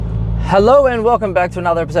Hello and welcome back to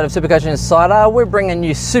another episode of Supercoach Insider. We're bringing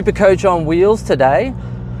you Supercoach on Wheels today.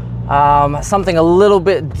 Something a little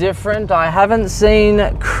bit different. I haven't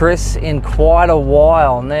seen Chris in quite a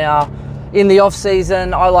while. Now, in the off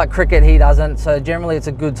season, I like cricket, he doesn't. So generally it's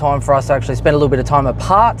a good time for us to actually spend a little bit of time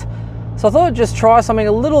apart. So I thought I'd just try something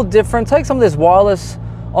a little different, take some of this wireless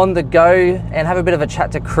on the go and have a bit of a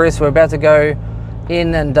chat to Chris. We're about to go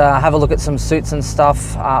in and have a look at some suits and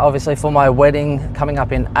stuff, obviously for my wedding coming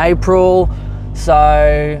up in April.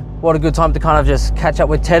 So what a good time to kind of just catch up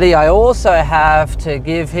with Teddy. I also have to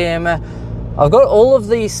give him, I've got all of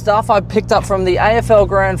the stuff I picked up from the AFL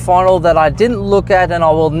Grand Final that I didn't look at and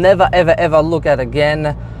I will never ever look at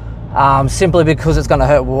again, simply because it's going to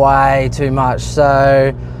hurt way too much.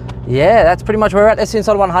 So yeah, that's pretty much where we're at. SC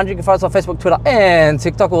Insider 100. You can find us on Facebook, Twitter, and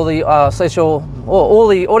TikTok. All the all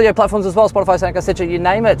the audio platforms as well. Spotify, Anchor, Stitcher, you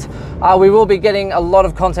name it. We will be getting a lot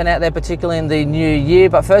of content out there, particularly in the new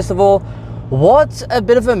year. But first of all, what a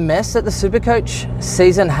bit of a mess that the Supercoach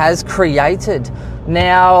season has created.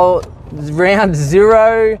 Now, round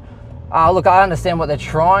zero. Look, I understand what they're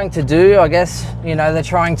trying to do. I guess they're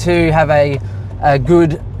trying to have a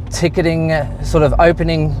good ticketing sort of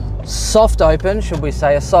opening. Soft open, should we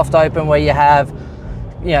say, a soft open where you have,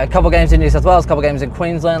 a couple games in New South Wales, a couple games in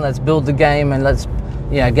Queensland. Let's build the game and let's,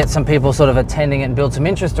 get some people sort of attending it and build some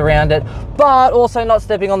interest around it, but also not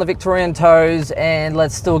stepping on the Victorian toes, and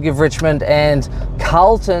let's still give Richmond and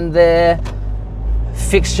Carlton their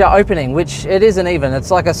fixture opening, which it isn't even.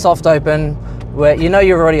 It's like a soft open where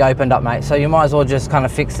you've already opened up, mate, so you might as well just kind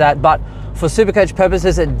of fix that. But for Supercoach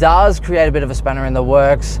purposes, it does create a bit of a spanner in the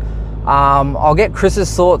works. I'll get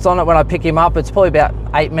Chris's thoughts on it when I pick him up. It's probably about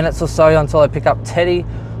 8 minutes or so until I pick up Teddy.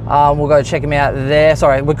 We'll go check him out there.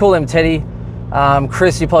 Sorry, we call him Teddy.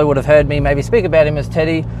 Chris, you probably would have heard me maybe speak about him as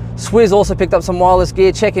Teddy. Swizz also picked up some wireless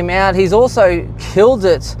gear. Check him out. He's also killed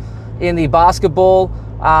it in the basketball.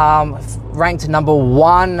 Ranked number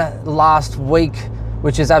 1 last week,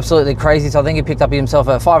 which is absolutely crazy. So I think he picked up himself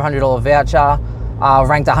a $500 voucher.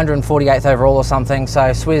 Ranked 148th overall or something. So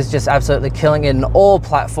Swizz just absolutely killing it in all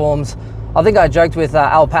platforms. I think I joked with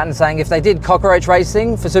Al Patton saying if they did cockroach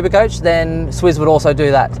racing for Supercoach, then Swizz would also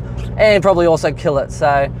do that and probably also kill it.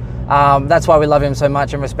 So that's why we love him so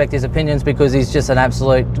much and respect his opinions, because he's just an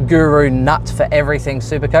absolute guru nut for everything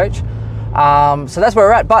Supercoach. So that's where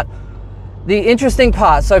we're at. But the interesting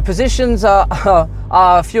part, so positions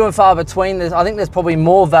are few and far between. I think there's probably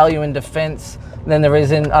more value in defence than there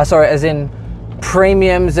is in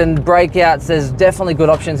premiums and breakouts. There's definitely good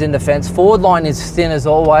options in defence. Forward line is thin as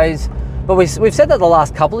always, but we've said that the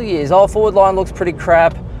last couple of years. Forward line looks pretty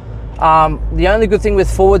crap. The only good thing with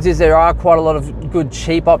forwards is there are quite a lot of good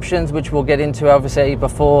cheap options, which we'll get into obviously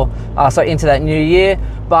into that new year.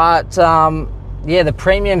 But the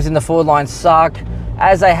premiums in the forward line suck,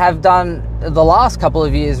 as they have done the last couple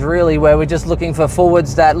of years really, where we're just looking for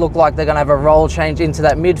forwards that look like they're going to have a role change into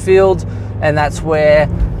that midfield, and that's where,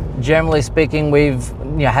 generally speaking, we've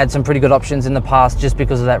had some pretty good options in the past just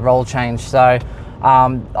because of that role change. So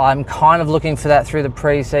I'm kind of looking for that through the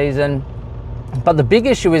pre-season. But the big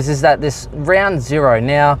issue is that this round zero.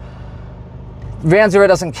 Now, round zero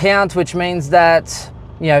doesn't count, which means that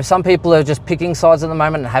some people are just picking sides at the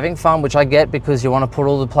moment and having fun, which I get, because you want to put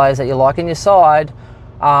all the players that you like in your side.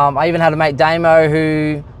 I even had a mate, Damo,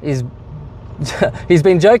 who is he's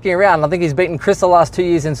been joking around. I think he's beaten Chris the last 2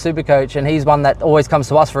 years in Supercoach, and he's one that always comes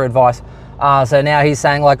to us for advice. So now he's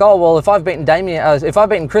saying like, oh, well, if I've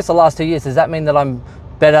beaten Chris the last 2 years, does that mean that I'm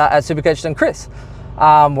better at Supercoach than Chris?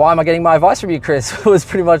 Why am I getting my advice from you, Chris? Was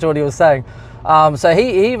pretty much what he was saying. So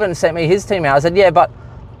he even sent me his team out. I said, yeah, but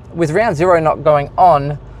with round zero not going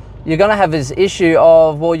on, you're going to have this issue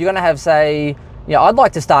of, well, you're going to have, say, I'd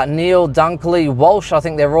like to start Neil, Dunkley, Walsh. I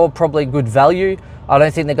think they're all probably good value. I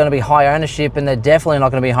don't think they're going to be high ownership, and they're definitely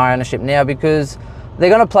not going to be high ownership now, because they're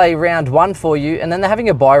going to play round 1 for you, and then they're having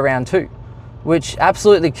a bye round 2, which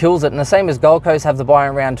absolutely kills it. And the same as Gold Coast have the bye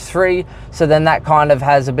in round 3, so then that kind of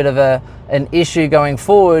has a bit of an issue going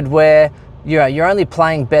forward, where you're only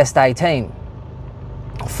playing best 18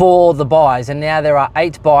 for the byes, and now there are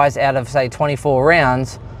 8 byes out of, say, 24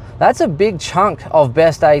 rounds. That's a big chunk of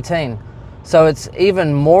best 18. So it's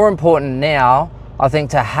even more important now, I think,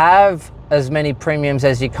 to have as many premiums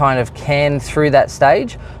as you kind of can through that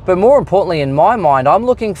stage. But more importantly, in my mind, I'm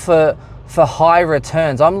looking for high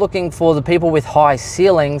returns. I'm looking for the people with high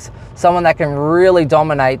ceilings, someone that can really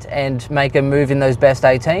dominate and make a move in those best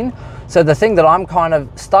 18. So the thing that I'm kind of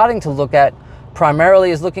starting to look at primarily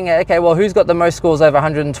is looking at, okay, well, who's got the most scores over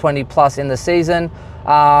 120 plus in the season?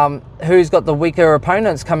 Who's got the weaker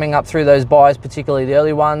opponents coming up through those byes, particularly the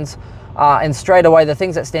early ones? And straight away, the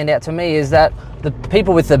things that stand out to me is that the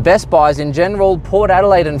people with the best buys in general, Port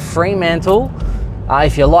Adelaide and Fremantle,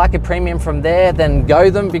 if you like a premium from there, then go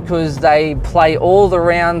them, because they play all the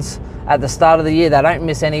rounds at the start of the year. They don't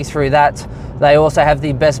miss any through that. They also have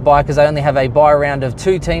the best buy because they only have a buy round of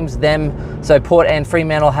 2 teams, them. So Port and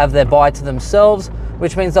Fremantle have their buy to themselves,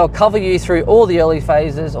 which means they'll cover you through all the early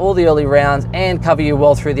phases, all the early rounds, and cover you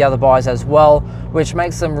well through the other buys as well, which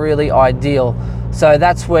makes them really ideal. So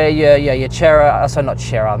that's where your Chera, so not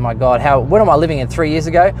Chera, my God, when am I living in 3 years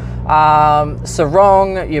ago?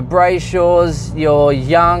 Sarong, your Brayshaws, your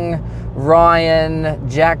Young, Ryan,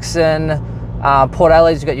 Jackson, Port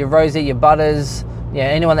Adelaide's, you've got your Rosie, your Butters,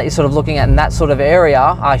 anyone that you're sort of looking at in that sort of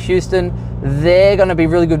area. Houston, they're going to be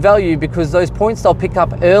really good value because those points they'll pick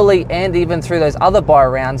up early and even through those other buy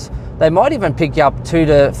rounds, they might even pick you up 2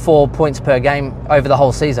 to 4 points per game over the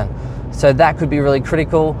whole season. So that could be really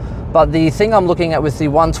critical. But the thing I'm looking at with the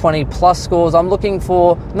 120 plus scores, I'm looking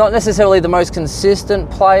for not necessarily the most consistent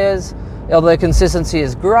players, although consistency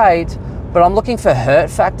is great, but I'm looking for hurt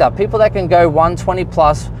factor, people that can go 120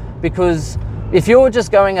 plus, because if you're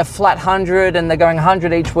just going a flat 100 and they're going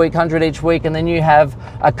 100 each week, and then you have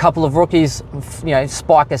a couple of rookies,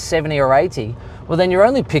 spike a 70 or 80, well, then you're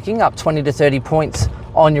only picking up 20 to 30 points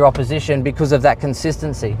on your opposition because of that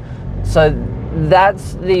consistency. So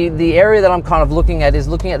that's the area that I'm kind of looking at, is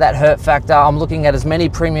looking at that hurt factor. I'm looking at as many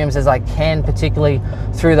premiums as I can, particularly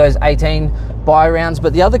through those 18 buy rounds.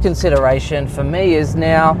 But the other consideration for me is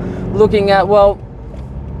now looking at, well,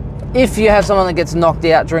 if you have someone that gets knocked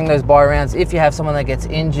out during those buy rounds, if you have someone that gets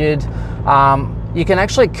injured, you can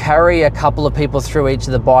actually carry a couple of people through each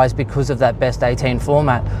of the buys because of that best 18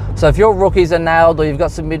 format. So if your rookies are nailed, or you've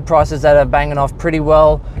got some mid prices that are banging off pretty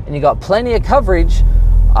well, and you've got plenty of coverage,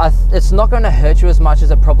 it's not going to hurt you as much as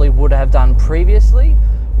it probably would have done previously,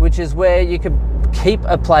 which is where you could keep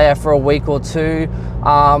a player for a week or two,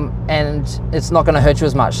 and it's not going to hurt you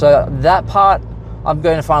as much. So that part I'm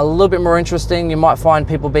going to find a little bit more interesting. You might find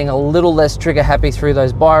people being a little less trigger happy through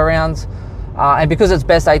those buy rounds. And because it's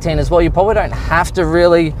best 18 as well, you probably don't have to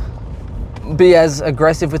really be as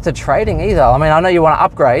aggressive with the trading either. I mean, I know you want to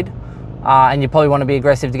upgrade, and you probably want to be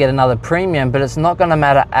aggressive to get another premium, but it's not going to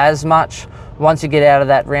matter as much once you get out of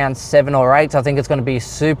that round 7 or 8. I think it's going to be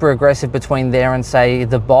super aggressive between there and, say,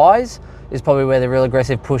 the buys is probably where the real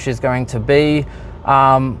aggressive push is going to be.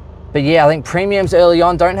 But yeah, I think premiums early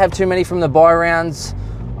on, don't have too many from the buy rounds.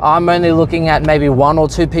 I'm only looking at maybe 1 or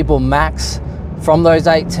 2 people max from those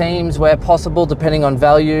 8 teams where possible, depending on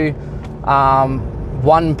value.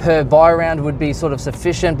 1 per buy round would be sort of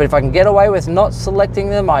sufficient, but if I can get away with not selecting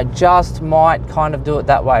them, I just might kind of do it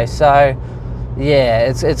that way. So yeah,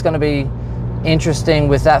 it's going to be interesting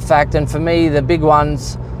with that fact. And for me, the big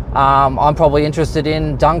ones I'm probably interested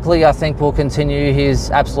in, Dunkley, I think will continue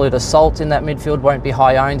his absolute assault in that midfield, won't be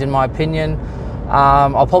high owned in my opinion.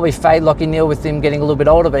 I'll probably fade Lockie Neal with him getting a little bit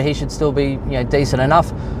older, but he should still be decent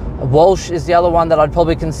enough. Walsh is the other one that I'd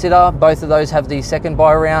probably consider. Both of those have the second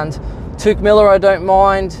buy round. Touk Miller I don't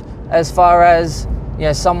mind, as far as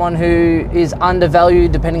someone who is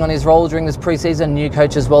undervalued depending on his role during this preseason. New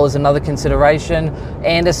coach as well as another consideration.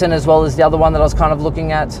 Anderson as well as the other one that I was kind of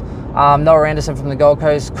looking at. Noah Anderson from the Gold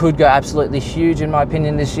Coast could go absolutely huge in my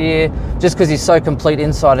opinion this year, just because he's so complete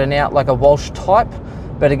inside and out, like a Walsh type.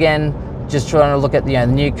 But again, just trying to look at the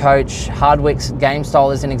new coach. Hardwick's game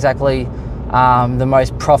style isn't exactly the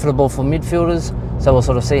most profitable for midfielders, so we'll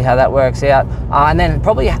sort of see how that works out. And then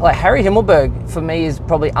probably like Harry Himmelberg for me is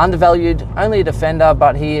probably undervalued, only a defender,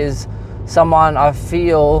 but he is someone I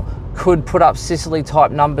feel could put up Sicily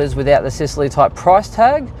type numbers without the Sicily type price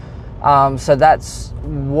tag. So that's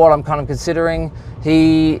what I'm kind of considering.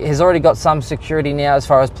 He has already got some security now as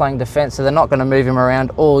far as playing defence, so they're not going to move him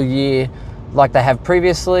around all year like they have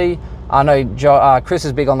previously. I know Chris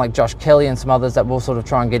is big on like Josh Kelly and some others that we'll sort of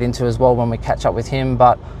try and get into as well when we catch up with him.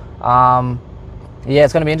 But yeah,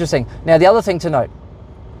 it's going to be interesting. Now, the other thing to note,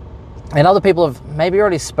 and other people have maybe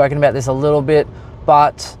already spoken about this a little bit,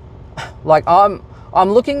 but like I'm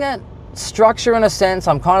looking at structure in a sense.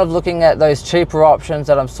 I'm kind of looking at those cheaper options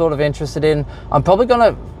that I'm sort of interested in. I'm probably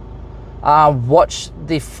going to watch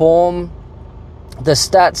the form, the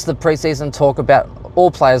stats, the preseason talk about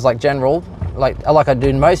all players like general, like I do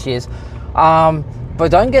in most years. But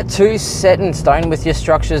don't get too set in stone with your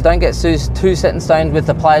structures. Don't get too set in stone with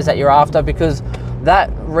the players that you're after, because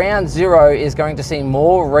that round 0 is going to see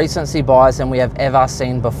more recency bias than we have ever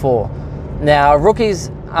seen before. Now,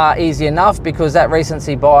 rookies are easy enough because that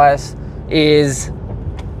recency bias is,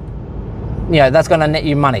 that's going to net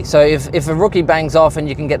you money. So if a rookie bangs off and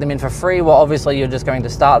you can get them in for free, well, obviously you're just going to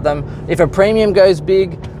start them. If a premium goes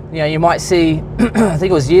big, You know, you might see, I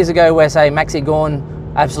think it was years ago where, say, Maxi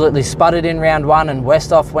Gorn absolutely sputtered in round 1 and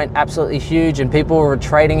Westhoff went absolutely huge and people were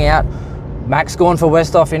trading out Max Gorn for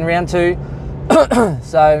Westhoff in round 2.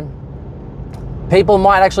 So people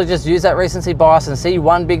might actually just use that recency bias and see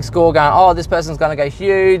one big score going, oh, this person's going to go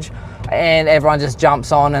huge, and everyone just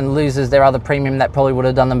jumps on and loses their other premium that probably would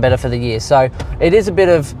have done them better for the year. So it is a bit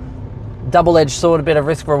of double-edged sword, a bit of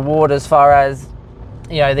risk reward as far as,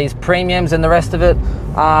 you know, these premiums and the rest of it.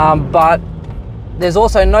 But there's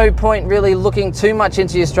also no point really looking too much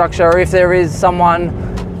into your structure, or if there is someone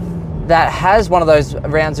that has one of those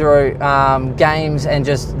round 0 games and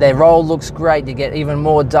just their role looks great, you get even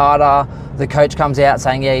more data, the coach comes out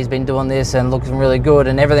saying, yeah, he's been doing this and looking really good,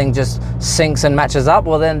 and everything just syncs and matches up,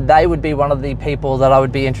 well then they would be one of the people that I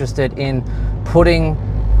would be interested in putting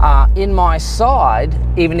in my side,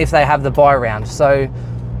 even if they have the buy round. So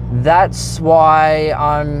that's why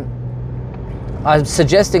I'm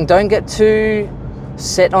suggesting don't get too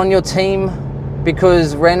set on your team,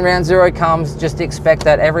 because when round 0 comes, just expect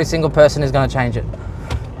that every single person is going to change it,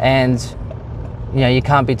 and you know, you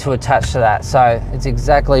can't be too attached to that. So it's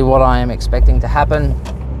exactly what I am expecting to happen.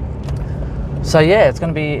 So yeah, it's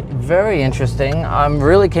going to be very interesting. I'm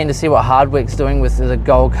really keen to see what Hardwick's doing with the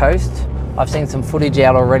Gold Coast. I've seen some footage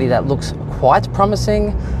out already that looks quite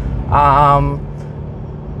promising. I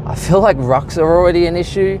feel like rucks are already an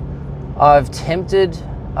issue. I've tempted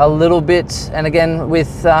a little bit, and again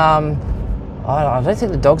with I don't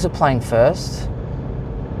think the dogs are playing first,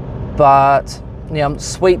 but you know,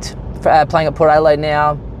 Sweet playing at Port Adelaide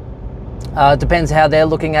now. Depends how they're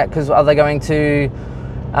looking at, because are they going to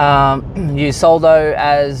use Soldo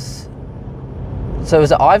as, so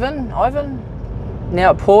is it Ivan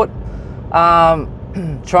now at Port,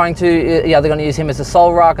 trying to, yeah, they're going to use him as a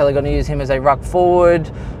sole ruck, are they going to use him as a ruck forward,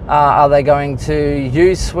 are they going to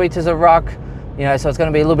use Sweet as a ruck? You know, so it's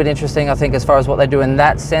going to be a little bit interesting, I think, as far as what they do in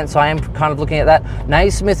that sense. I am kind of looking at that.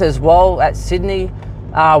 Naismith as well at Sydney,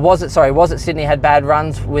 was at Sydney, had bad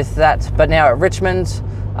runs with that, but now at Richmond,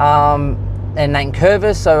 and Nate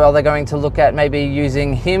Curvis, so are they going to look at maybe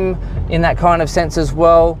using him in that kind of sense as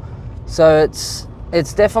well? So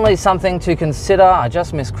it's definitely something to consider. I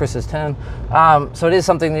just missed Chris's turn. So it is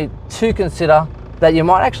something to consider, that you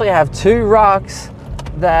might actually have 2 rucks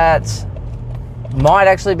that might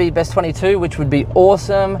actually be best 22, which would be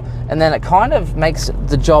awesome, and then it kind of makes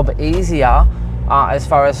the job easier as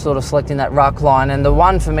far as sort of selecting that ruck line. And the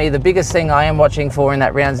one for me, the biggest thing I am watching for in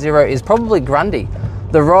that round 0 is probably Grundy.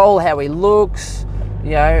 The role, how he looks, you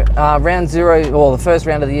know, round 0, or the first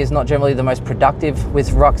round of the year is not generally the most productive with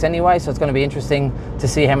rucks anyway, so it's going to be interesting to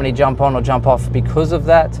see how many jump on or jump off because of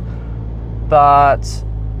that. But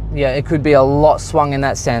yeah, it could be a lot swung in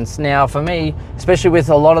that sense. Now for me, especially with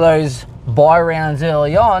a lot of those buy rounds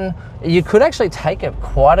early on, you could actually take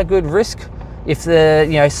quite a good risk if the,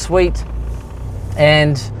 you know, Sweet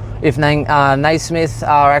and if Naismith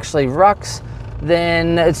are actually rucks,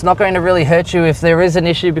 then it's not going to really hurt you if there is an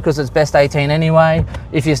issue, because it's best 18 anyway.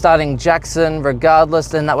 If you're starting Jackson regardless,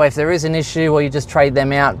 then that way if there is an issue, well, you just trade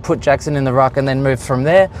them out, put Jackson in the ruck and then move from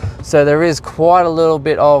there. So there is quite a little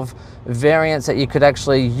bit of variance that you could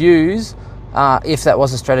actually use if that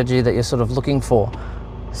was a strategy that you're sort of looking for.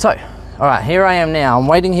 So, all right, here I am now. I'm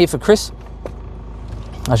waiting here for Chris.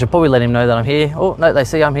 I should probably let him know that I'm here. Oh, no, they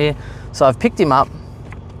see I'm here. So I've picked him up.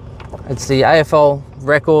 It's the AFL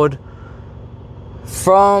record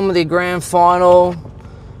from the grand final.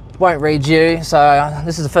 Won't read you. So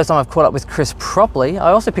this is the first time I've caught up with Chris properly.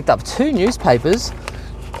 I also picked up 2 newspapers.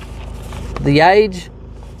 The Age,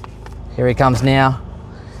 here he comes now,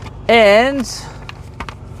 and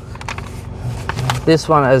this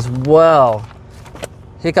one as well.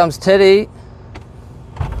 Here comes Teddy.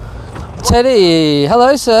 Teddy,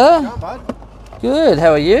 hello, sir. How, bud? Good,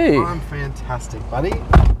 how are you? I'm fantastic, buddy.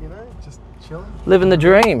 You know, just chilling. Living the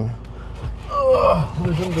dream. Oh,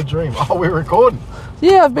 living the dream. Oh, we're recording.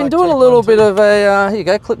 Yeah, I've been doing a little bit of a, here you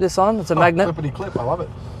go, clip this on. It's a magnet. Clippity clip, I love it.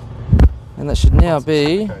 And that should now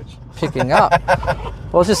be picking up. Well,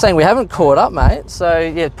 I was just saying we haven't caught up, mate. So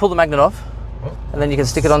yeah, pull the magnet off and then you can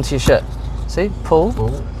stick it onto your shirt. See, pull.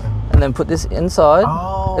 And then put this inside.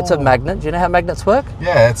 Oh. It's a magnet. Do you know how magnets work?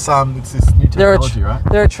 Yeah, it's this new technology, right?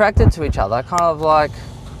 They're attracted to each other, kind of like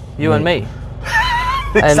you and me.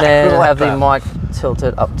 And then like have the mic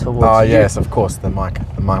tilted up towards you. Oh yes, of course, the mic.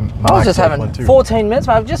 I was just having 14 minutes.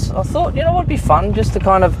 I thought, you know what would be fun, just to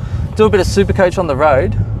kind of do a bit of Supercoach on the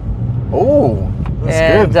road. Oh,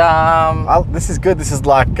 that's good. This is good. This is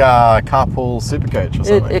like carpool Supercoach or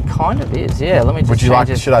something. It kind of is, yeah. Let me just. Would you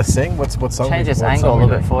like? Should I sing? What song? Change this angle a little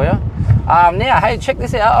bit for you. Now, hey, check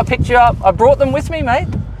this out. I picked you up. I brought them with me, mate.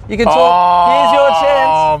 You can talk. Here's your chance.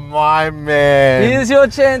 Oh, my man. Here's your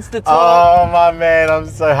chance to talk. Oh, my man. I'm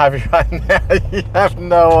so happy right now. You have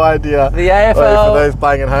no idea. The AFL. Wait, for those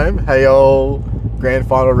playing at home, hey, old grand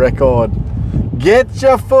final record. Get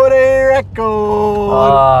your footy record.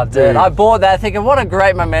 Oh, dude. I bought that thinking, what a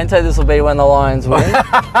great memento this will be when the Lions win.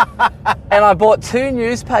 And I bought 2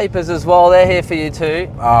 newspapers as well. They're here for you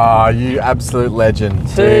too. Oh, you absolute legend.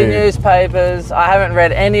 2 newspapers. I haven't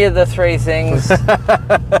read any of the 3 things.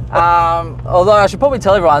 Although I should probably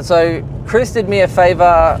tell everyone. So Chris did me a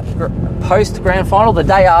favour post grand final, the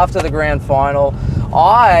day after the grand final.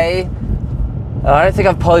 I don't think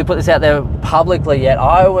I've probably put this out there publicly yet.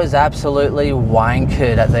 I was absolutely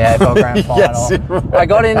wankered at the AFL Grand Final. Yes, I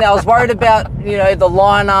got in there. I was worried about, the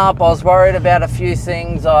lineup. I was worried about a few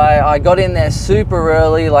things. I got in there super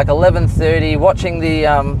early, like 11:30, watching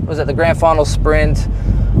the Grand Final sprint,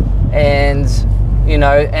 and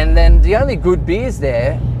and then the only good beers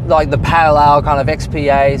there, like the pale ale kind of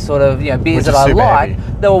XPA sort of beers that I like,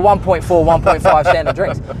 there were 1.4, 1.5 standard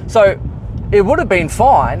drinks. So it would have been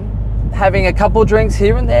fine having a couple drinks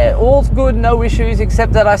here and there, all good, no issues,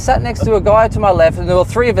 except that I sat next to a guy to my left, and there were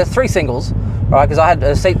 3 singles, right? Because I had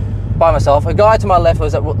a seat by myself. A guy to my left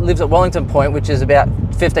lives at Wellington Point, which is about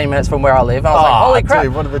 15 minutes from where I live. And I was like, holy crap!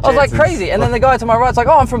 Dude, what are the chances? I was like, crazy. And then the guy to my right's like,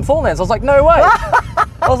 oh, I'm from Fulllands. I was like, no way.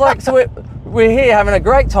 I was like, so we're here having a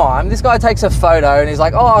great time. This guy takes a photo, and he's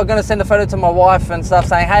like, oh, I'm going to send a photo to my wife and stuff,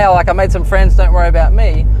 saying, hey, I made some friends. Don't worry about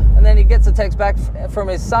me. And then he gets a text back from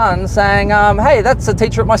his son saying, hey, that's a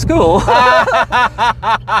teacher at my school.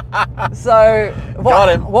 So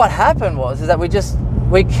what happened was that we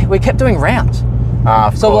kept doing rounds.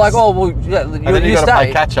 So we're like, oh, well, yeah, and then you got to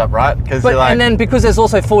play catch up, right? And then because there's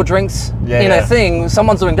also 4 drinks in a thing,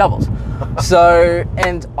 someone's doing doubles. So,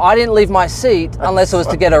 and I didn't leave my seat unless it was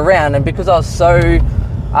to get around. And because I was so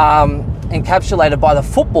encapsulated by the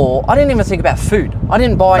football, I didn't even think about food. I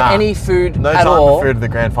didn't buy any food at all. No time for food at the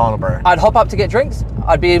grand final, bro. I'd hop up to get drinks.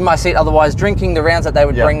 I'd be in my seat otherwise, drinking the rounds that they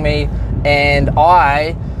would bring me. And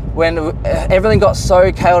when everything got so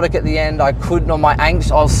chaotic at the end, I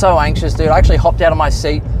was so anxious, dude. I actually hopped out of my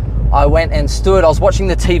seat. I went and stood. I was watching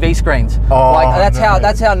the TV screens.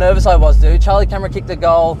 That's how nervous I was, dude. Charlie Cameron kicked a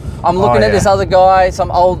goal. I'm looking at this other guy, some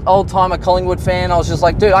old timer Collingwood fan. I was just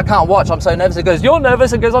like, dude, I can't watch. I'm so nervous. He goes, you're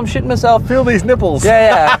nervous? He goes, I'm shitting myself. Feel these nipples.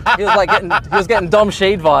 Yeah. He was getting Dom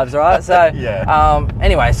Sheed vibes, right? So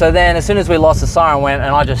anyway, so then as soon as we lost, the siren went,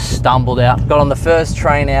 and I just stumbled out. Got on the first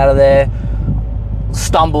train out of there.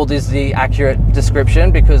 Stumbled is the accurate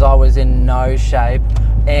description because I was in no shape.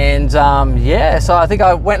 And so I think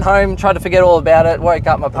I went home, tried to forget all about it, woke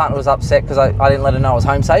up, my partner was upset because I didn't let her know I was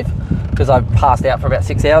home safe because I passed out for about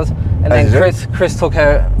 6 hours. And then Chris took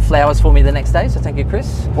her flowers for me the next day, so thank you,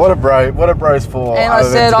 Chris. What a bro's for. And I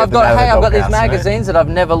said, I've got these magazines that I've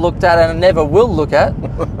never looked at and never will look at,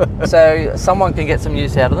 so someone can get some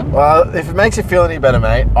use out of them. Well, if it makes you feel any better,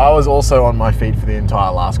 mate, I was also on my feet for the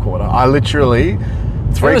entire last quarter. I literally,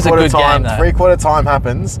 three-quarter time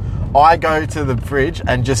happens, I go to the fridge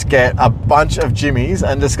and just get a bunch of Jimmies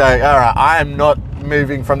and just go, all right, I am not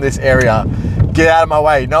moving from this area. Get out of my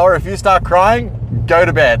way. Noah, if you start crying, go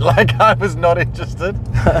to bed. Like, I was not interested.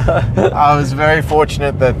 I was very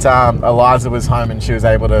fortunate that Eliza was home and she was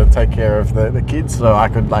able to take care of the kids, so I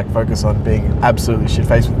could focus on being absolutely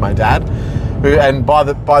shit-faced with my dad. And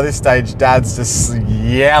by this stage, Dad's just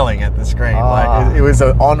yelling at the screen. It was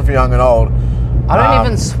on for young and old. I don't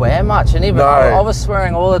even swear much, and I was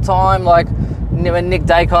swearing all the time. Like when Nick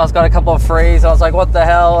Dacos got a couple of frees, I was like, "What the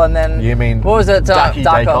hell?" And then what was it?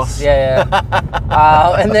 Dacos. Yeah.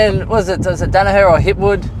 And then was it Danaher or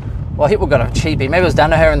Hipwood? Well, Hipwood got a cheapie. Maybe it was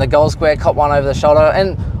Danaher in the goal square, caught one over the shoulder.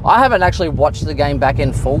 And I haven't actually watched the game back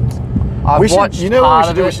in full. We should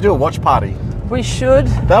do a watch party. We should.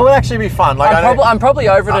 That would actually be fun. I'm probably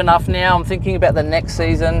over it enough now. I'm thinking about the next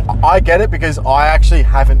season. I get it because I actually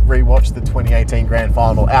haven't rewatched the 2018 Grand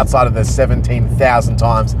Final outside of the 17,000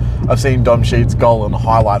 times I've seen Dom Sheed's goal on the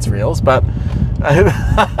highlights reels. But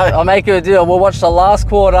I'll make you a deal. We'll watch the last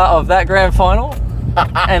quarter of that Grand Final,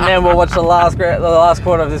 and then we'll watch the last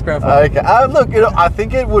quarter of this Grand Final. Okay. Look, I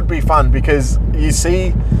think it would be fun because you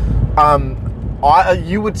see.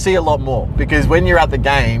 You would see a lot more because when you're at the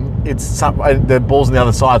game, it's the ball's on the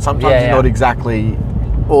other side. Sometimes it's not exactly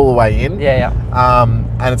all the way in.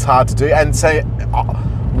 And it's hard to do. And so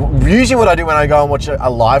usually what I do when I go and watch a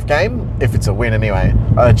live game, if it's a win anyway,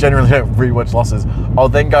 I generally don't rewatch losses. I'll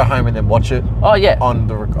then go home and then watch it. On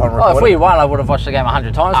recording. Oh, if we won, I would have watched the game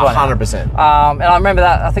 100 times. 100%. And I remember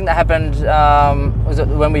that. I think that happened. Was it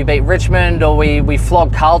when we beat Richmond or we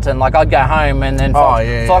flogged Carlton? Like I'd go home and then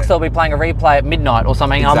Fox will be playing a replay at midnight or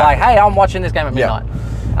something. Exactly. I'm like, hey, I'm watching this game at midnight.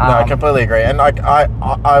 No, I completely agree. And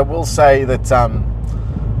I will say that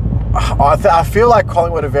I feel like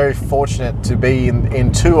Collingwood are very fortunate to be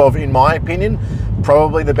in two of, in my opinion,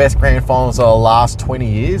 probably the best grand finals of the last 20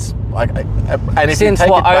 years. And if since you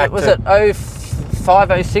take what? it back Was it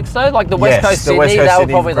 05, 06 though? Like the West Coast Sydney, West Coast that were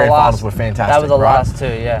Sydney probably the grand last. finals were fantastic. That were the right? last two,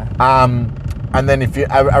 yeah. And then if you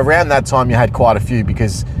around that time you had quite a few,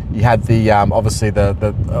 because you had the obviously the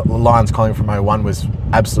Lions Collingwood from 01 was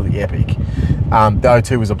absolutely epic. The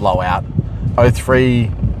 02 was a blowout. 03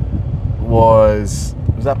 was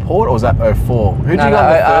that Port or was that 04? Who did you go on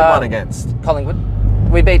the third one against? Collingwood.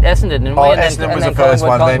 We beat Essendon, didn't we? Essendon was the first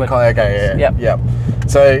one. Then okay, yeah, yep.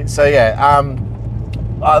 So yeah.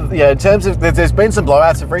 In terms of there's been some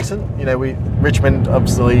blowouts of recent. Richmond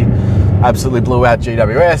obviously absolutely blew out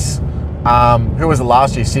GWS. Who was it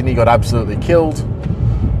last year? Sydney got absolutely killed.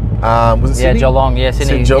 Was it Sydney? Yeah, Geelong. Yeah,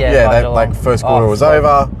 Sydney. Geelong. First quarter was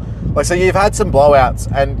over. So you've had some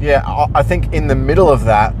blowouts, and I think in the middle of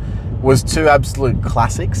that was two absolute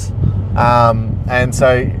classics. And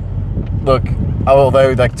so, look,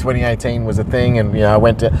 although 2018 was a thing, and I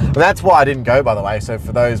went to, and that's why I didn't go, by the way. So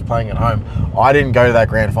for those playing at home, I didn't go to that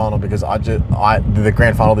grand final because the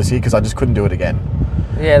grand final this year because I just couldn't do it again.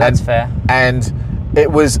 Yeah, that's fair. And it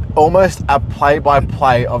was almost a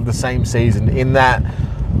play-by-play of the same season in that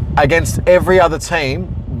against every other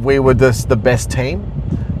team, we were the best team.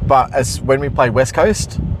 But when we played West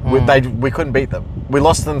Coast, we couldn't beat them. We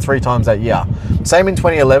lost them 3 times that year. Same in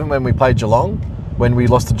 2011 when we played Geelong. When we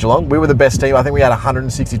lost to Geelong, we were the best team. I think we had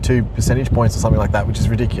 162 percentage points or something like that, which is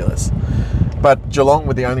ridiculous. But Geelong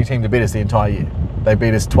were the only team to beat us the entire year. They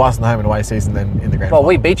beat us twice in the home and away season, then in the grand final. Well,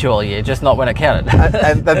 we beat you all year, just not when it counted.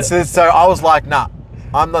 and so I was like, nah,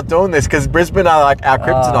 I'm not doing this because Brisbane are like our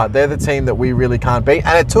kryptonite. They're the team that we really can't beat.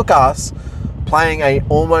 And it took us playing a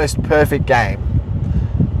almost perfect game.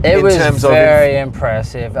 It was very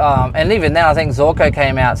impressive. And even then, I think Zorko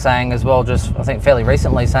came out saying as well, just I think fairly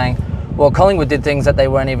recently, saying, well, Collingwood did things that they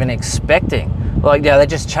weren't even expecting. They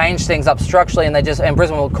just changed things up structurally, and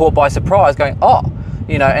Brisbane were caught by surprise, going,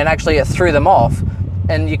 and actually it threw them off.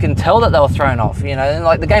 And you can tell that they were thrown off,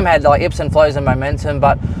 and the game had ebbs and flows and momentum.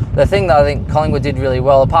 But the thing that I think Collingwood did really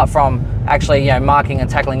well, apart from actually marking and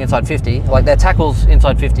tackling inside 50, their tackles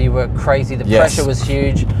inside 50 were crazy. The pressure was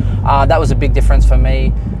huge. That was a big difference for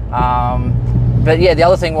me. But yeah, the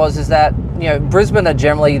other thing is that Brisbane are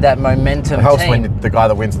generally that momentum it helps team. When the guy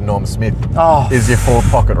that wins the Norm Smith is your forward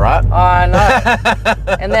pocket, right? I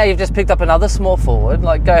know. And now you've just picked up another small forward.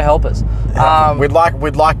 Go help us.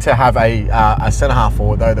 We'd like to have a centre half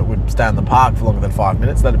forward though that would stay in the park for longer than 5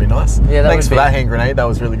 minutes. That'd be nice. Yeah, thanks for that hand grenade. That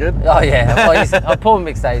was really good. Oh yeah. Well, poor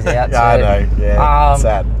McStay's out. Yeah, I know. Yeah,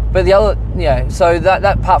 sad. But the other, so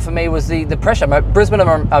that part for me was the pressure. Brisbane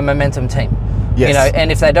are a momentum team. Yes.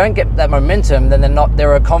 And if they don't get that momentum, then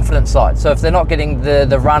they're a confident side. So if they're not getting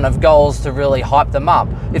the run of goals to really hype them up,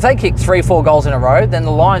 if they kick 3-4 goals in a row, then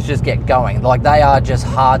the Lions just get going. They are just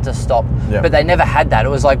hard to stop. Yep. But they never had that. It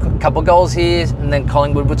was a couple goals here, and then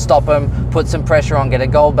Collingwood would stop them, put some pressure on, get a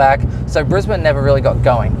goal back. So Brisbane never really got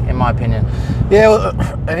going, in my opinion. Yeah, well,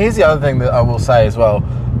 and here's the other thing that I will say as well.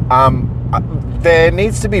 There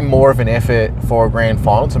needs to be more of an effort for a grand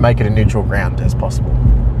final to make it a neutral ground as possible.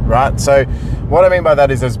 Right, so what I mean by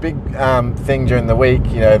that is there's a big thing during the week,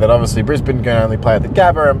 that obviously Brisbane can only play at the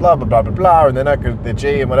Gabba and blah, blah, blah, blah, blah, and they're not good at the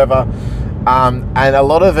G and whatever. And a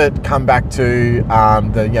lot of it come back to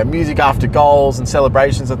the music after goals and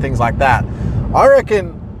celebrations and things like that. I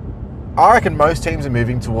reckon most teams are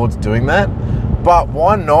moving towards doing that, but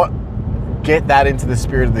why not get that into the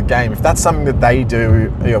spirit of the game? If that's something that they do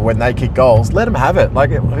when they kick goals, let them have it.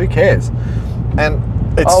 Who cares? And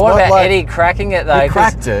what about Eddie cracking it though? He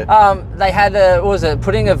cracked it. They had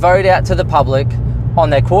putting a vote out to the public on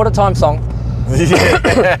their quarter time song,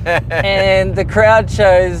 and the crowd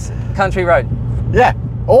chose Country Road. Yeah,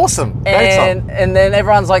 awesome. Great song. And then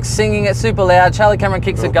everyone's singing it super loud. Charlie Cameron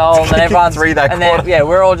kicks a goal, and then everyone's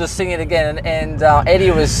we're all just singing it again. And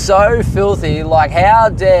Eddie was so filthy. How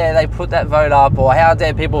dare they put that vote up, or how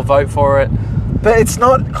dare people vote for it? But it's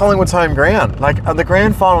not Collingwood's home ground. The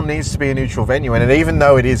grand final needs to be a neutral venue, and even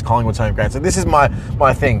though it is Collingwood's home ground, so this is my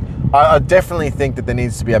thing. I definitely think that there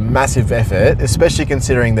needs to be a massive effort, especially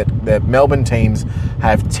considering that the Melbourne teams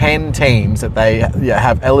have 10 teams that they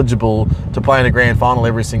have eligible to play in a grand final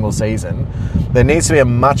every single season. There needs to be a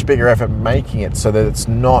much bigger effort making it so that it's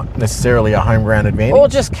not necessarily a home ground advantage. Or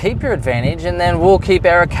just keep your advantage, and then we'll keep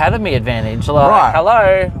our academy advantage. Right.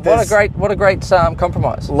 Hello, what a great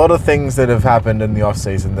compromise. A lot of things that have happened in the off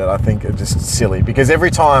season that I think are just silly, because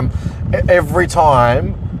every time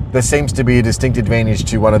there seems to be a distinct advantage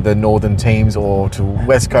to one of the northern teams or to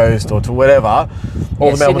West Coast or to whatever.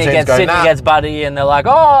 All the Melbourne teams go, Sydney gets Buddy, and they're like,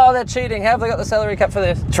 oh, they're cheating. How have they got the salary cap for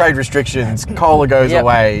this? Trade restrictions, Cola goes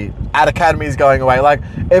away, Ad Academy is going away. Like,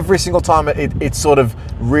 every single time it sort of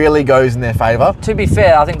really goes in their favour. To be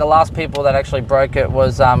fair, I think the last people that actually broke it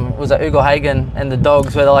was Ugo Hagen and the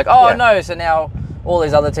Dogs, where they're like, oh, no, so now all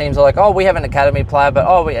these other teams are like, oh, we have an academy player, but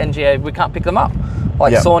NGA, we can't pick them up.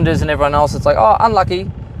 Like Saunders and everyone else, it's like, oh, unlucky.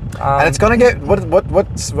 And it's going to get,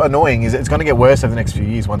 what's annoying is it's going to get worse over the next few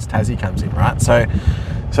years once Tassie comes in, right? So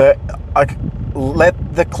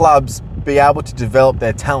let the clubs be able to develop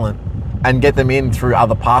their talent and get them in through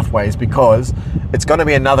other pathways, because it's going to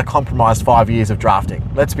be another compromised 5 years of drafting.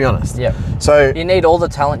 Let's be honest. Yeah. So you need all the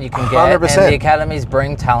talent you can 100%. get, and the academies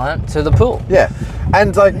bring talent to the pool. Yeah,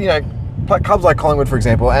 and clubs like Collingwood, for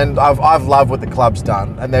example, and I've loved what the club's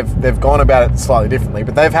done, and they've gone about it slightly differently,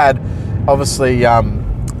 but they've had obviously the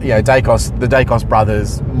Dacos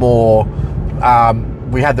brothers, more.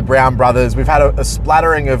 We had the Brown brothers. We've had a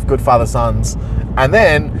splattering of good father-sons, and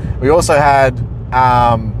then we also had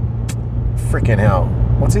freaking hell,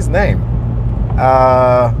 what's his name?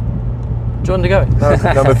 Jordan to go. No,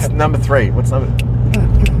 number 3. What's number?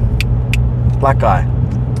 Black guy.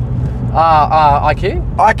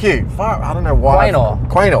 IQ? IQ. I don't know why.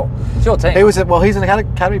 Quaynor. It's your team. He's an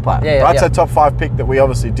academy player. Yeah, right? So top 5 pick that we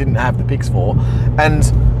obviously didn't have the picks for. And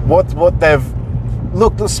what they've...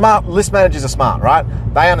 Look, the smart list managers are smart, right?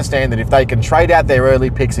 They understand that if they can trade out their early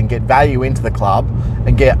picks and get value into the club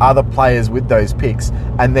and get other players with those picks,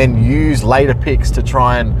 and then use later picks to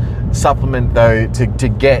try and supplement to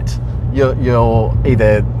get your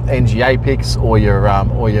either NGA picks or your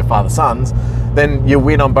father-sons, then you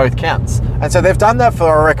win on both counts. And so they've done that for,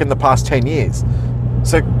 I reckon, the past 10 years.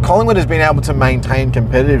 So Collingwood has been able to maintain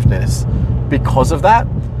competitiveness because of that.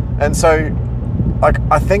 And so,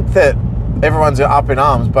 I think that everyone's up in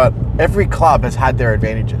arms, but every club has had their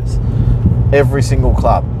advantages. Every single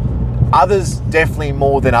club. Others definitely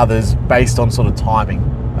more than others based on sort of timing,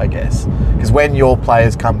 I guess. Because when your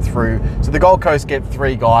players come through, so the Gold Coast get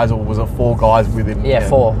 3 guys, or was it 4 guys within? Yeah,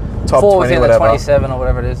 4. Top 4 20, within whatever. the 27 or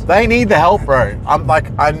whatever it is. They need the help, bro.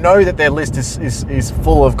 I know that their list is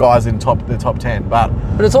full of guys in the top 10, but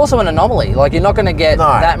it's also an anomaly. Like, you're not going to get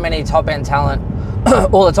that many top end talent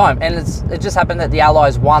all the time, and it just happened that the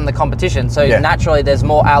Allies won the competition, so naturally there's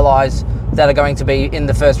more Allies that are going to be in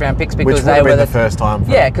the first round picks because they were the first time.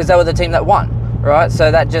 Because they were the team that won, right?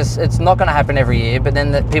 So it's not going to happen every year, but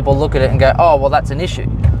then people look at it and go, oh, well, that's an issue.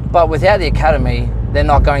 But without the academy, they're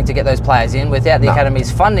not going to get those players in. Without the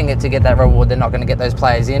academies funding it to get that reward, they're not going to get those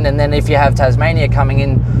players in. And then if you have Tasmania coming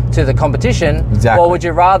in to the competition, well, would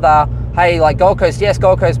you rather, hey, like Gold Coast, yes,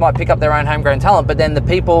 Gold Coast might pick up their own homegrown talent, but then the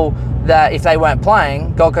people that if they weren't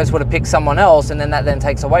playing, Gold Coast would have picked someone else, and then that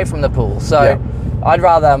takes away from the pool. So I'd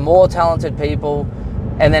rather more talented people,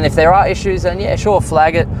 and then if there are issues, then sure,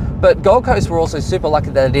 flag it. But Gold Coast were also super lucky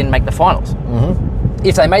that they didn't make the finals. Mm-hmm.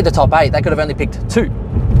 If they made the top 8, they could have only picked 2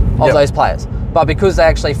 of those players. But because they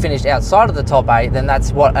actually finished outside of the top 8, then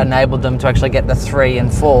that's what enabled them to actually get the 3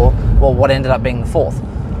 and 4, well, what ended up being the 4th.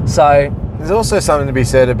 So there's also something to be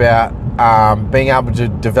said about being able to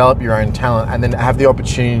develop your own talent and then have the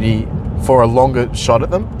opportunity for a longer shot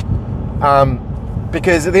at them.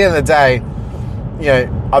 Because at the end of the day,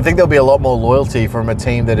 I think there'll be a lot more loyalty from a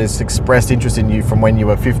team that has expressed interest in you from when you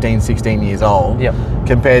were 15, 16 years old,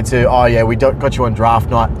 compared to, we got you on draft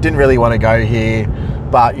night, didn't really want to go here,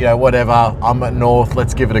 but, whatever, I'm at North,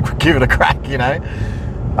 let's give it a crack,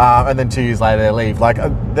 and then 2 years later they leave. Like,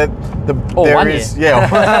 there is,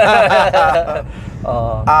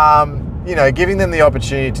 giving them the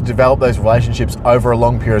opportunity to develop those relationships over a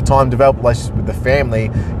long period of time, develop relationships with the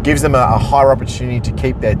family, gives them a higher opportunity to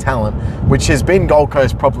keep their talent, which has been Gold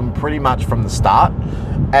Coast's problem pretty much from the start.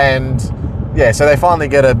 And so they finally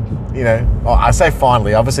get I say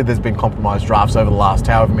finally, obviously there's been compromised drafts over the last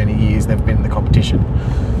however many years they've been in the competition,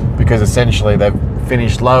 because essentially they've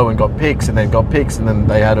finished low and got picks, and then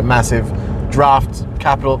they had a massive draft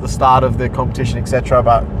capital at the start of the competition, etc.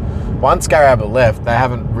 But once Gary Abbott left, they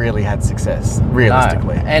haven't really had success,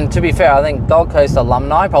 realistically. No. And to be fair, I think Gold Coast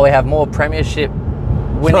alumni probably have more premiership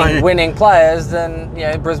winning players than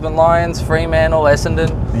Brisbane Lions, Fremantle, Essendon.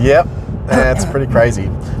 Yep, that's pretty crazy.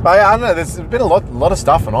 But I don't know, there's been a lot of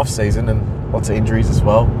stuff in off-season and lots of injuries as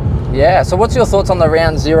well. Yeah, so what's your thoughts on the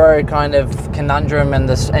round 0 kind of conundrum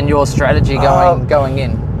and your strategy going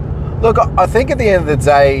in? Look, I think at the end of the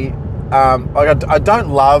day, I don't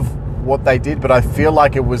love what they did, but I feel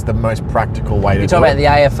like it was the most practical way to do it. You're talking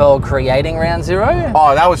about the AFL creating round 0?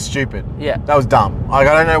 Oh, that was stupid. Yeah. That was dumb. I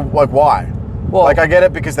don't know why. Well, like, I get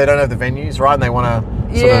it because they don't have the venues, right? And they want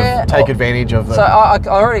to sort of take advantage of the... So I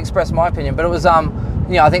already expressed my opinion, but it was,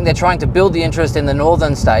 I think they're trying to build the interest in the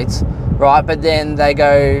northern states, right? But then they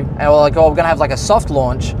go, we're going to have like a soft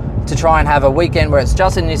launch to try and have a weekend where it's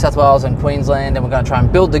just in New South Wales and Queensland, and we're going to try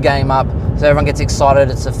and build the game up so everyone gets excited.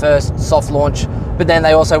 It's the first soft launch. But then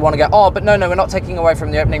they also want to go, but no, we're not taking away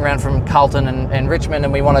from the opening round from Carlton and Richmond,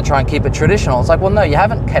 and we want to try and keep it traditional. It's like, well, no, you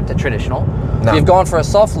haven't kept it traditional. No. You've gone for a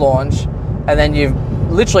soft launch, and then you've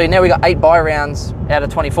literally, now we got 8 bye rounds out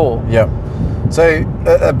of 24. Yep. So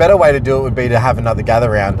a better way to do it would be to have another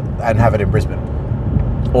gather round and have it in Brisbane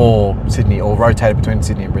or Sydney, or rotate it between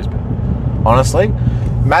Sydney and Brisbane. Honestly,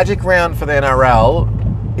 Magic round for the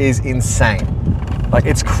NRL is insane. Like,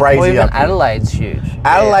 it's crazy. Well, even Adelaide's huge.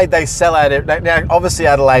 Adelaide, they sell out it. Now, obviously,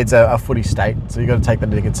 Adelaide's a footy state, so you've got to take that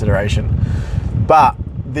into consideration. But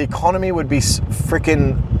the economy would be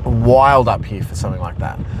freaking wild up here for something like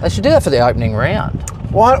that. They should do that for the opening round.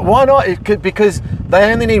 Why not? Because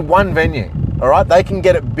they only need one venue. All right, they can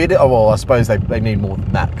get it bid. Oh, well, I suppose they need more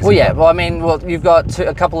than that. Well, yeah. You've got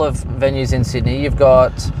a couple of venues in Sydney. You've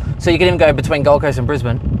got, so you can even go between Gold Coast and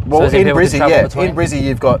Brisbane. Well, in Brizzy,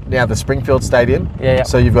 you've got now the Springfield Stadium. Yeah.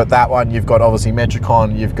 So you've got that one. You've got obviously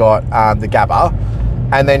Metricon. You've got the Gabba,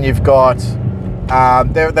 and then you've got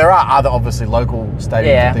there are other obviously local stadiums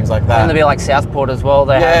and things like that. And there'll be like Southport as well.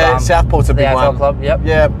 Southport's a big one. AFL club. Yep.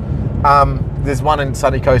 Yeah. There's one in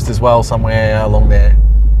Sunny Coast as well, somewhere along there.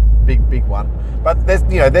 Big one. But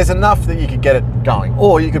there's enough that you could get it going.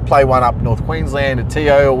 Or you could play one up North Queensland at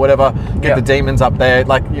TO or whatever, get the Demons up there.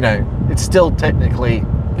 Like, it's still technically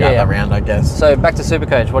around, I guess. So back to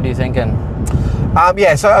Supercoach, what are you thinking?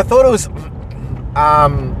 So I thought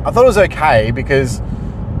it was okay because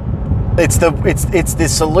it's the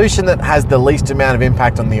solution that has the least amount of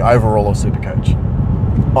impact on the overall of Supercoach.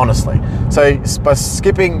 Honestly. So by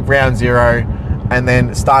skipping round 0 and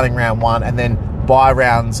then starting round 1 and then bye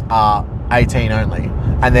rounds are 18 only,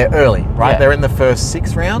 and they're early, right? Yeah. They're in the first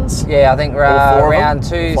 6 rounds. Yeah, I think round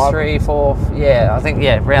 2, 3, 4. Yeah, I think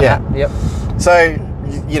round that. Yep. So,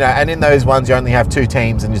 and in those ones you only have 2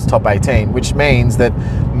 teams and it's top 18, which means that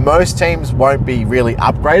most teams won't be really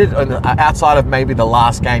upgraded. Outside of maybe the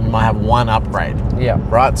last game, you might have 1 upgrade. Yeah.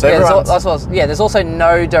 Right. So there's also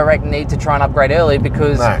no direct need to try and upgrade early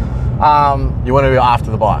because you want to do it after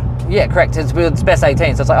the bye. Yeah, correct. It's best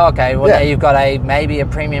 18, so it's like, okay, well, now you've got maybe a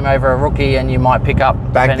premium over a rookie, and you might pick up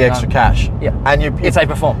bank the extra cash. Yeah, and if they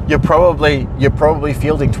perform, you're probably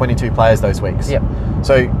fielding 22 players those weeks. Yeah.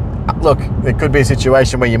 So, look, it could be a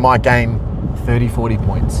situation where you might gain 30, 40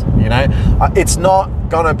 points. It's not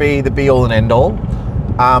gonna be the be all and end all.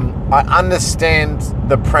 I understand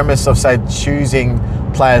the premise of, say, choosing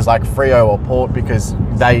players like Freo or Port because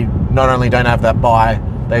they not only don't have that bye,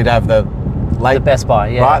 they'd have the best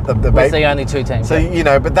buy, right? With the only 2 teams.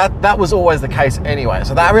 So, but that was always the case anyway.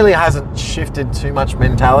 So that really hasn't shifted too much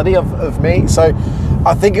mentality of me. So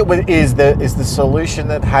I think it is the solution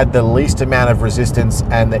that had the least amount of resistance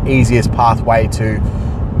and the easiest pathway to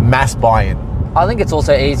mass buy-in. I think it's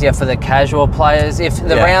also easier for the casual players. If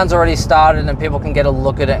the round's already started and people can get a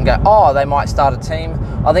look at it and go, they might start a team,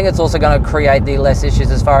 I think it's also going to create the less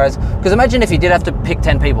issues as far as... Because imagine if you did have to pick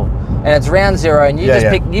 10 people and it's round 0 and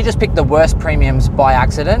you just pick the worst premiums by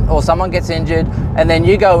accident, or someone gets injured and then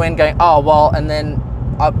you go in going, and then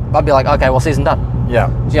I'd be like, okay, well, season done. Yeah.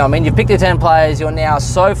 Do you know what I mean? You've picked your 10 players, you're now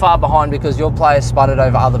so far behind because your players sputtered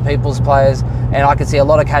over other people's players, and I could see a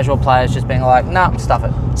lot of casual players just being like, nah, stuff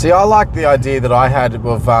it. See, I like the idea that I had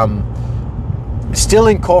of still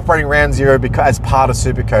incorporating round 0 as part of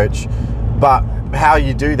Supercoach, but how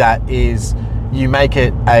you do that is you make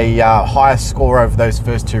it a higher score over those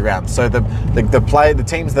first 2 rounds. So the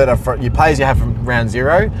teams that are your players you have from round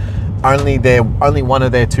 0, only one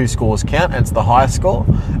of their 2 scores count, and it's the highest score.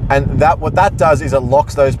 And what that does is it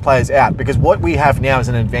locks those players out, because what we have now is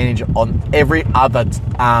an advantage on every other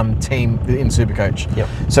team in Supercoach. Yep.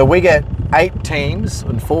 So we get 8 teams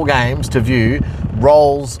and 4 games to view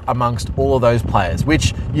roles amongst all of those players,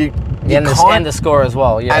 which and the score as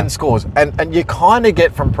well, and scores, and you kind of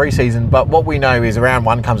get from preseason. But what we know is round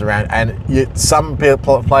 1 comes around, and some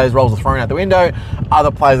players' roles are thrown out the window,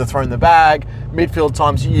 other players are thrown in the bag. Midfield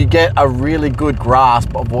times, you get a really good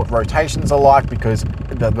grasp of what rotations are like, because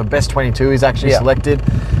the best 22 is actually selected.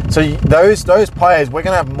 So those players, we're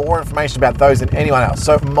going to have more information about those than anyone else.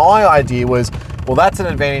 So my idea was, well, that's an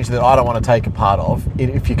advantage that I don't want to take a part of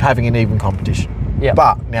if you're having an even competition. Yeah.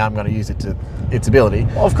 But now I'm going to use it to its ability.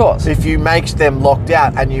 Well, of course. If you make them locked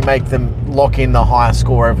out and you make them lock in the higher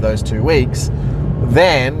score over those 2 weeks,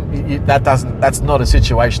 then that's not a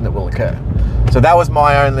situation that will occur. So that was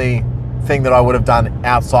my only thing that I would have done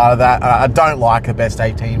outside of that. I don't like the best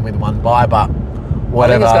 18 with one buy, but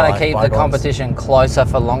whatever. I think it's going to keep the competition closer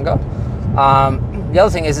for longer. The other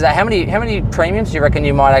thing is that how many premiums do you reckon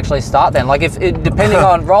you might actually start then? Like, if depending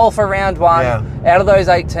on roll for round one, out of those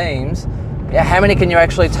 8 teams, how many can you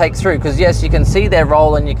actually take through? Because yes, you can see their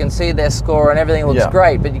roll and you can see their score and everything looks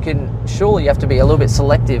great, but surely you have to be a little bit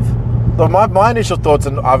selective. Well, my initial thoughts,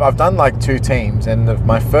 and I've done like 2 teams, and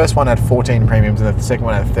my first one had 14 premiums and the second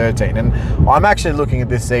one had 13. And I'm actually looking at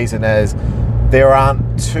this season as there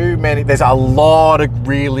aren't too many. There's a lot of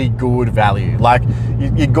really good value. Like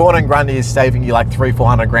your Gordon Grundy is saving you like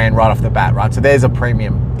 300-400 grand right off the bat, right? So there's a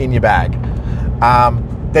premium in your bag.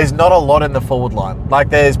 There's not a lot in the forward line. Like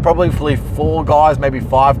there's probably 4 guys, maybe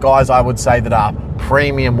 5 guys I would say that are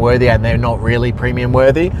premium worthy, and they're not really premium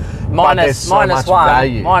worthy. Minus one.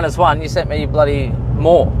 Value. -1. You sent me bloody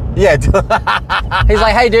more. Yeah. He's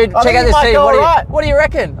like, hey dude, check out this team. What do you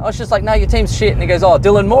reckon? I was just like, no, your team's shit. And he goes, oh,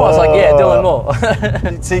 Dylan Moore. I was like, yeah, Dylan Moore.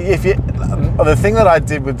 See, the thing that I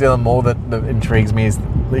did with Dylan Moore that intrigues me is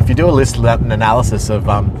if you do a list and analysis of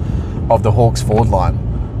the Hawks forward line,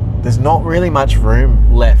 there's not really much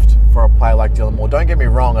room left for a player like Dylan Moore. Don't get me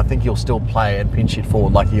wrong, I think he'll still play and pinch hit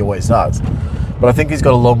forward like he always does. But I think he's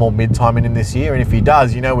got a lot more mid-time in him this year, and if he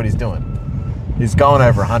does, you know what he's doing. He's going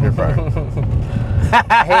over 100, bro.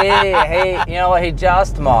 You know what, he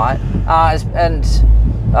just might. And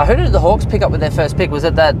who did the Hawks pick up with their first pick? Was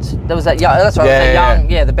it that was that young? That's right, young,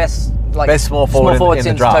 the best small forward in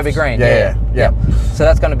since the draft. Toby Green. Yeah. So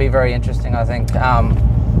that's going to be very interesting, I think.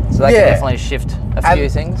 So that can definitely shift a few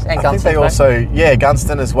things. And I think they also,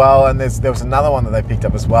 Gunston as well, and there was another one that they picked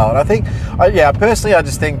up as well. And I think, personally, I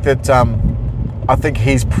just think that I think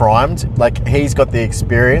he's primed. Like, he's got the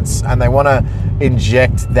experience, and they want to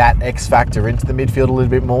inject that X factor into the midfield a little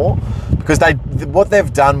bit more, because what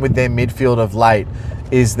they've done with their midfield of late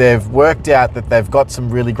is they've worked out that they've got some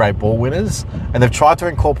really great ball winners, and they've tried to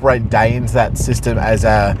incorporate Day into that system as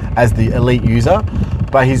the elite user,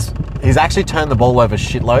 but he's actually turned the ball over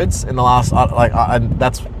shitloads in the last, and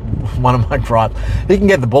that's one of my gripes. He can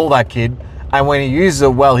get the ball, that kid, and when he uses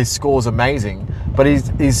it well, his score's amazing. But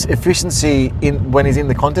his efficiency when he's in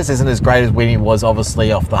the contest isn't as great as when he was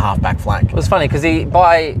obviously off the half-back flank. It was funny because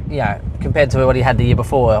compared to what he had the year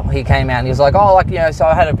before, he came out and he was like, so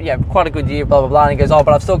I had quite a good year, blah, blah, blah. And he goes, but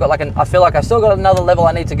I've still got I feel like I've still got another level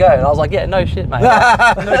I need to go. And I was like, yeah, no shit, mate.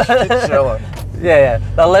 No shit, Sherlock. Yeah,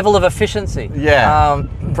 the level of efficiency. Yeah,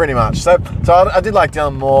 pretty much. So I did like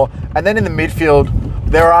Dylan Moore. And then in the midfield,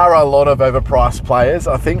 there are a lot of overpriced players,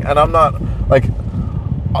 I think. And I'm not,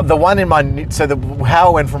 the one in how I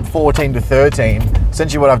went from 14 to 13,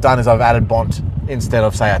 essentially what I've done is I've added Bont instead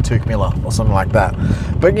of, say, a Tuke Miller or something like that.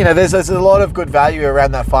 But, there's a lot of good value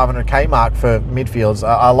around that 500k mark for midfields.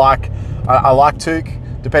 I like Tuke,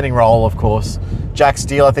 depending role, of course. Jack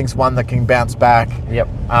Steele, I think, is one that can bounce back. Yep.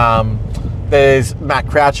 There's Matt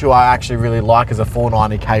Crouch, who I actually really like as a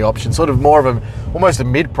 490k option, sort of more of almost a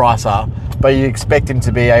mid-pricer, but you expect him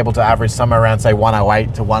to be able to average somewhere around, say,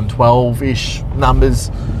 108 to 112-ish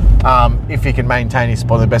numbers if he can maintain his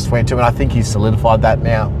spot in the best 22, and I think he's solidified that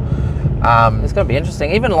now. It's going to be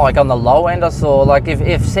interesting. Even on the low end, I saw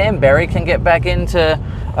if Sam Berry can get back into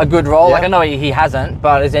a good role, I know he hasn't,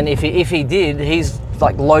 but as in if he did, he's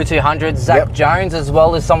low 200s. Zach Jones as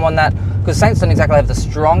well is someone that, because Saints don't exactly have the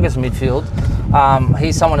strongest midfield,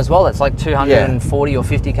 he's someone as well that's 240 or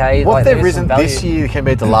 50k. What there isn't this year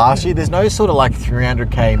compared to last year, there's no sort of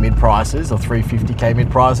 300k mid prices or 350k mid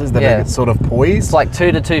prices that are sort of poised. It's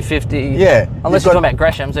 2 to 250. Yeah. Unless you're talking about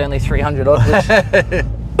Gresham's only 300 odd.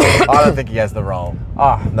 I don't think he has the role.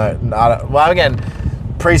 No, I don't. Well, again,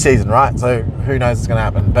 pre-season, right? So who knows what's going to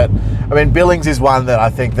happen? But I mean, Billings is one that I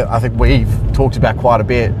think we've talked about quite a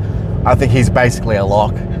bit. I think he's basically a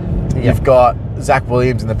lock. Yep. You've got Zach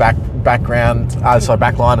Williams in the back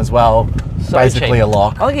line as well. So basically cheap. A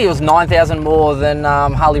lock. I think he was 9,000 more than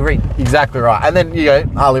Harley Reid. Exactly right. And then you go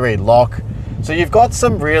Harley Reid lock. So you've got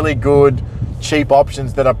some really good cheap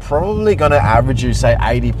options that are probably going to average you, say,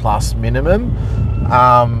 80 plus minimum.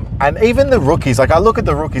 And even the rookies, I look at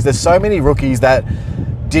the rookies, there's so many rookies that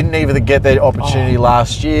didn't even get their opportunity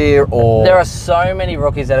last year, or there are so many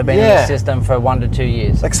rookies that have been in the system for 1 to 2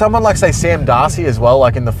 years. Someone say Sam Darcy as well,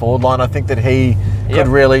 in the forward line. I think that he could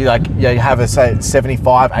really have a, say,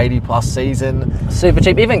 75, 80 plus season. Super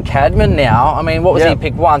cheap. Even Cadman now, I mean, what was he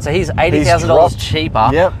pick one? So he's $80,000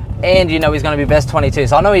 cheaper. Yep. And he's going to be best 22.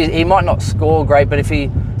 So I know he might not score great, but if he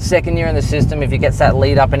second year in the system, if he gets that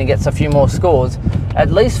lead up and he gets a few more scores, at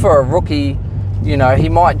least for a rookie, he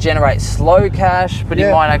might generate slow cash, but he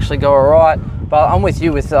might actually go all right. But I'm with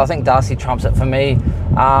you I think Darcy trumps it for me.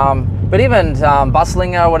 But even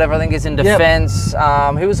Buslinger, whatever, I think is in defence.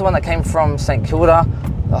 Who was the one that came from St Kilda?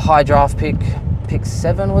 The high draft pick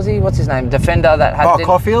 7, was he? What's his name? Defender that had...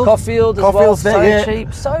 Caulfield? Caulfield as Caulfield's well.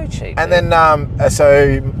 there, So cheap. And then,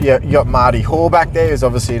 you got Marty Hall back there, who's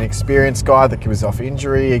obviously an experienced guy that was off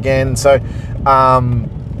injury again. So,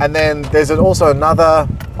 and then there's also another,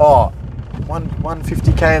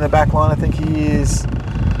 150k in the back line, I think he is.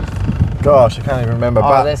 Gosh, I can't even remember.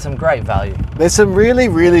 But there's some great value. There's some really,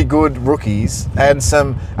 really good rookies, and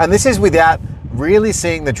this is without really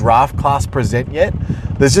seeing the draft class present yet.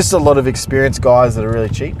 There's just a lot of experienced guys that are really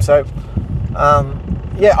cheap. So,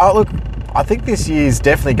 I think this year's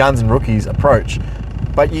definitely guns and rookies approach,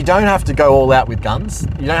 but you don't have to go all out with guns.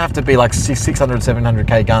 You don't have to be like 600,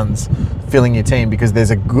 700k guns filling your team, because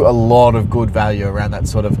there's a lot of good value around that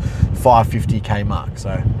sort of 550k mark.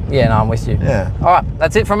 So yeah, no, I'm with you. Yeah. All right,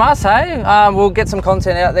 that's it from us. Hey, we'll get some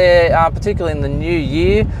content out there, particularly in the new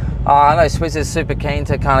year. I know Swizz is super keen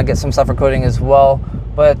to kind of get some stuff recording as well.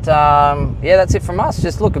 But that's it from us.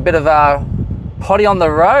 Just look, a bit of a potty on the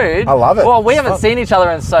road. I love it. Well, we haven't seen each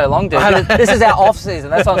other in so long, dude. This is our off season.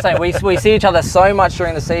 That's what I'm saying. We see each other so much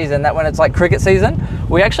during the season that when it's like cricket season,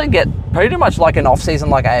 we actually get pretty much like an off season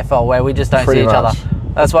like AFL, where we just don't see each other.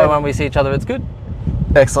 That's why when we see each other, it's good.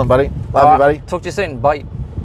 Excellent, buddy. Love you, buddy. Talk to you soon. Bye.